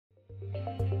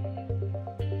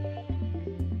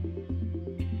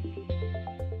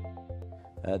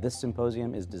This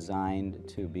symposium is designed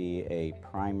to be a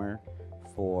primer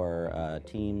for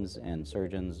teams and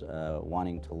surgeons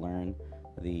wanting to learn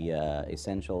the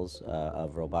essentials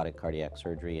of robotic cardiac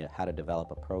surgery, how to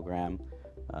develop a program,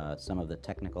 some of the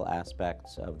technical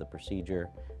aspects of the procedure,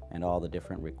 and all the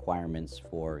different requirements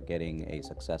for getting a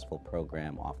successful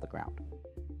program off the ground.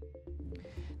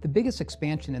 The biggest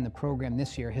expansion in the program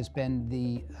this year has been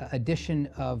the addition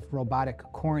of robotic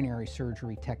coronary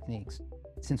surgery techniques.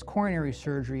 Since coronary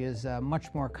surgery is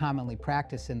much more commonly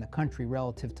practiced in the country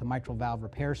relative to mitral valve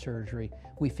repair surgery,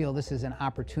 we feel this is an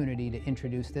opportunity to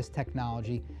introduce this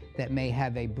technology that may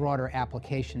have a broader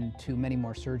application to many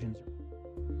more surgeons.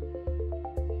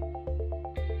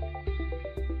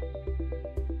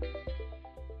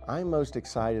 I'm most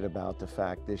excited about the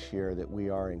fact this year that we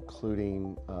are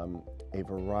including a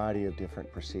variety of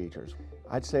different procedures.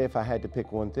 I'd say if I had to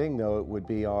pick one thing, though, it would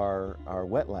be our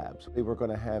wet labs. We were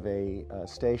going to have a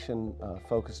station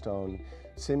focused on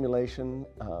simulation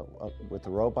with the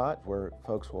robot, where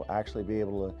folks will actually be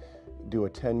able to do a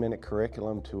 10-minute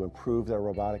curriculum to improve their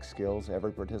robotic skills.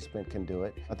 Every participant can do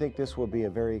it. I think this will be a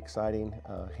very exciting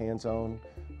hands-on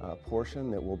portion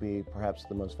that will be perhaps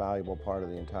the most valuable part of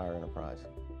the entire enterprise.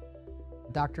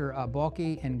 Dr.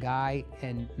 Balke and Guy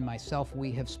and myself,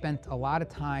 we have spent a lot of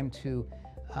time to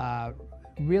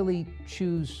really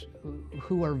choose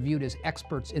who are viewed as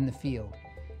experts in the field.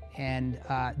 And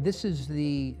this is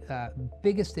the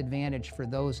biggest advantage for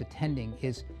those attending,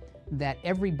 is that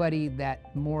everybody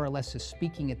that more or less is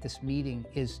speaking at this meeting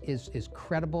is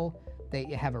credible. They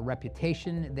have a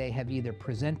reputation, they have either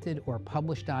presented or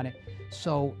published on it.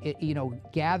 So,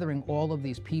 gathering all of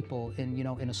these people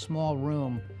in a small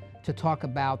room to talk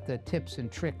about the tips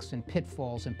and tricks and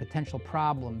pitfalls and potential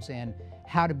problems and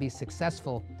how to be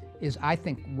successful is, I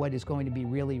think, what is going to be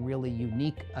really, really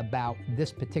unique about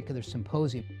this particular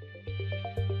symposium.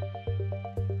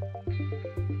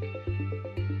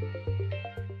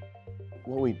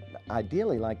 What we'd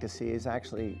ideally like to see is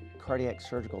actually cardiac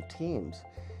surgical teams.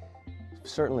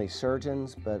 Certainly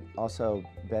surgeons, but also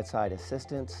bedside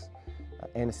assistants,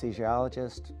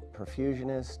 anesthesiologists,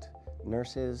 perfusionists,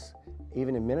 nurses,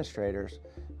 even administrators.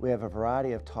 We have a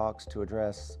variety of talks to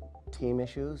address team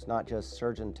issues, not just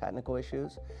surgeon technical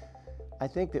issues. I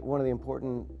think that one of the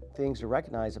important things to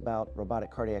recognize about robotic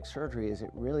cardiac surgery is it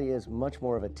really is much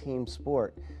more of a team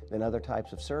sport than other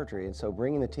types of surgery, and so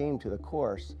bringing the team to the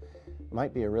course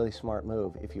might be a really smart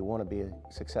move if you want to be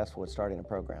successful at starting a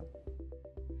program.